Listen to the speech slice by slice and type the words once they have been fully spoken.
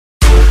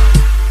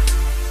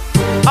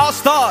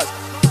All-Stars.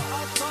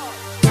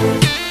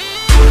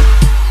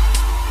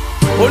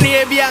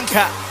 Only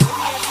Bianca.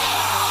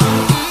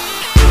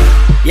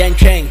 Yan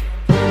chain,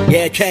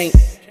 yeah chain.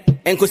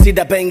 And could see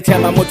the bang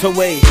tell my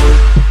motorway.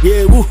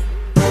 Yeah woo.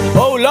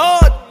 Oh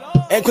Lord.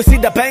 And could see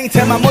the bang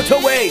tell my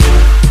motorway.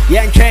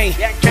 Yan chain,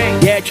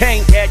 yeah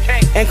chain.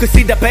 And could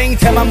see the bang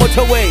tell my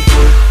motorway.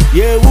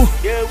 Yeah woo.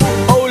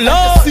 Oh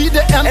Lord.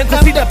 And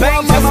could see the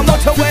bang tell my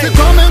motorway.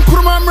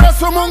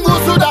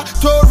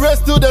 To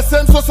rest to the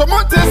sense of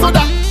someone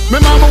soda. Me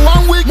mama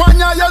 1 week, one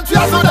year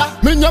soda.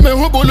 Me nyame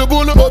hu bulu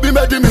bulu, obi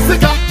me di me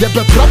sika.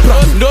 Yebe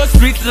prapra. No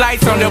street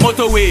lights on the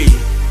motorway.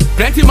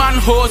 Plenty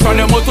manholes on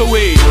the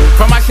motorway.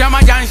 From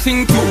Ashama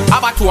Junction to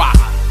Abattoir.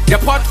 The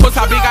potholes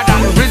are bigger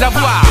than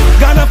reservoir.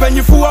 Ghana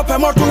penny fu up a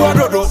motor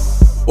dodo.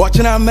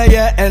 Watching a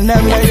mayor and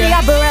them mayor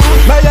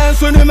and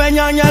Sunny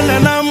Manyanya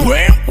and I'm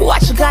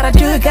what you gotta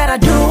do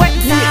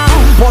it now.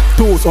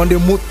 Potholes on the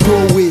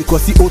motorway,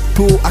 cause the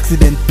auto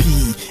accident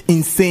P.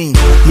 Insane,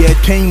 yeah,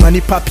 chain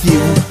money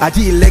papier. I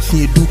did election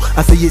you do,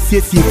 I say yes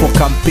for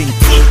campaign.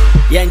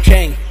 Yan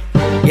chain,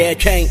 yeah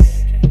chain.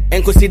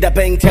 And could see the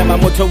bang tell my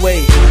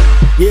motorway.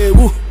 Yeah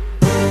woo.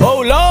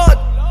 Oh Lord.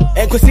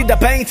 And could see the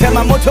bang tell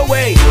my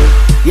motorway.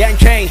 Yan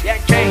chain,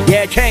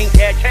 yeah chain.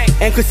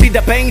 And could see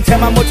the bang tell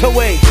my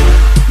motorway.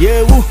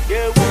 Yeah woo.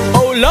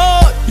 Oh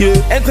Lord. Yeah.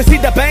 And could see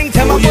the bang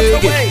tell my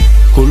motorway.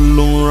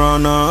 Kulung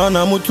rana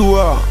ana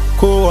mutua,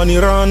 ko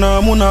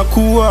anirana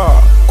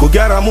munakua, ko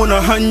gara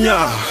muna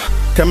hanya.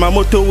 Tema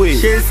motorway,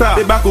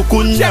 Bebaku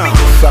kunya.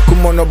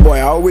 Sakumono boy,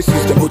 I always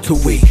use the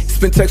motorway.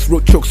 Spintex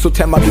road choke, so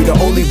Tema be the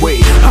only way.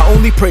 I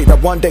only pray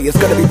that one day it's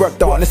gonna be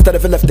worked on instead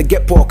of it left to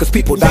get poor, cause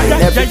people dying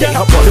every day.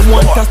 Help us. Them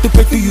want us to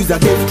pay to use a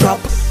death trap.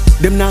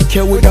 Them not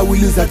care whether we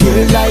lose a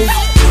daily life.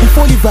 If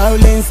only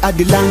violence are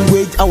the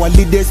language our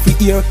leaders fi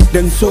hear,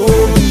 then so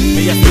be.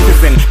 Me a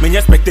citizen, me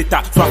a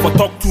spectator, so I for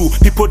talk to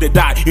people they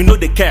die. You know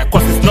they care,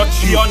 cause it's not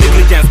your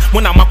negligence.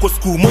 When I'm at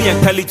school, more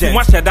intelligent.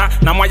 One shada,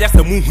 now my just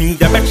a movie,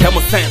 the better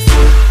more sense.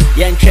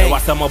 Yan chain,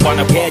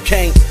 yeah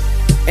chain.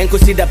 And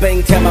could see the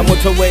bang tell my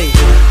motorway.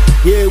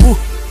 Yeah woo.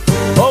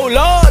 Oh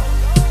Lord.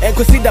 And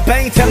could see the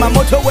bang tell my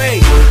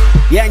motorway.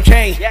 Yan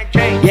chain,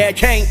 yeah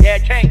chain.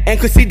 And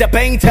could see the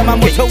bang tell my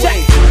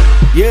motorway.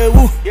 Yeah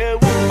woo.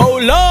 Oh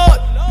Lord.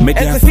 And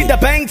could see the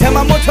bang tell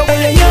my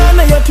motorway.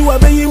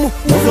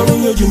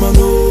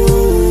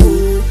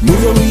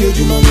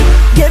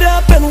 Get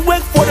up and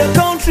work for the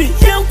country.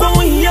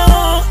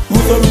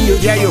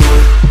 Yeah, yo.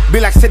 Be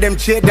like say them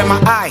cheer them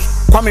my eye.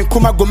 Kwame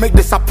Nkrumah go make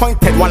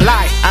disappointed one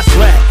lie. I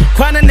swear.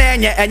 Kwana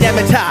Nanya and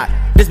Yamata.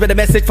 This be the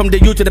message from the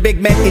youth to the big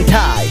men in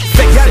tie.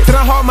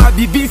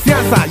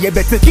 Yeah,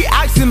 better keep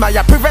action, my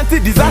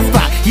preventive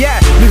disaster. Yeah,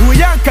 me who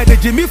yanka the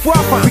Jimmy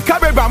Fuafa. We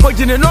carry by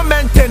margin no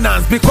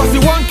maintenance because he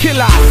won't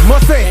kill us.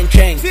 Must say, and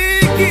chain,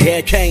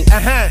 yeah chain.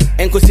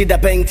 And could see the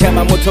bang tell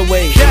my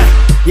motorway.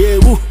 Yeah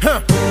woo.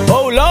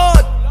 Oh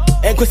Lord.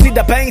 And could see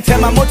the bang tell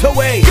my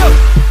motorway.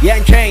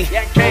 Yan chain,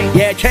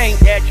 yeah chain.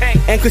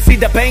 And could see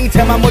the bang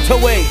tell my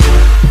motorway.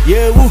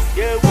 Yeah woo.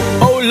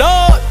 Oh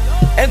Lord.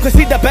 And could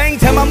see the bang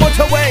tell my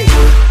motorway.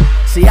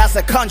 See, as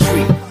a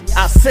country,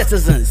 as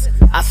citizens,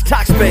 as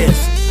taxpayers,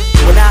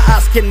 we're not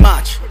asking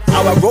much.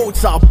 Our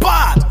roads are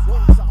bad.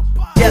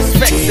 Just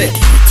fix it.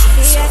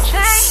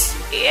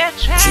 Yeah,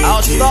 chain.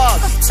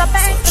 All-Stars.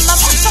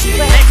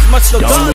 Next must go done.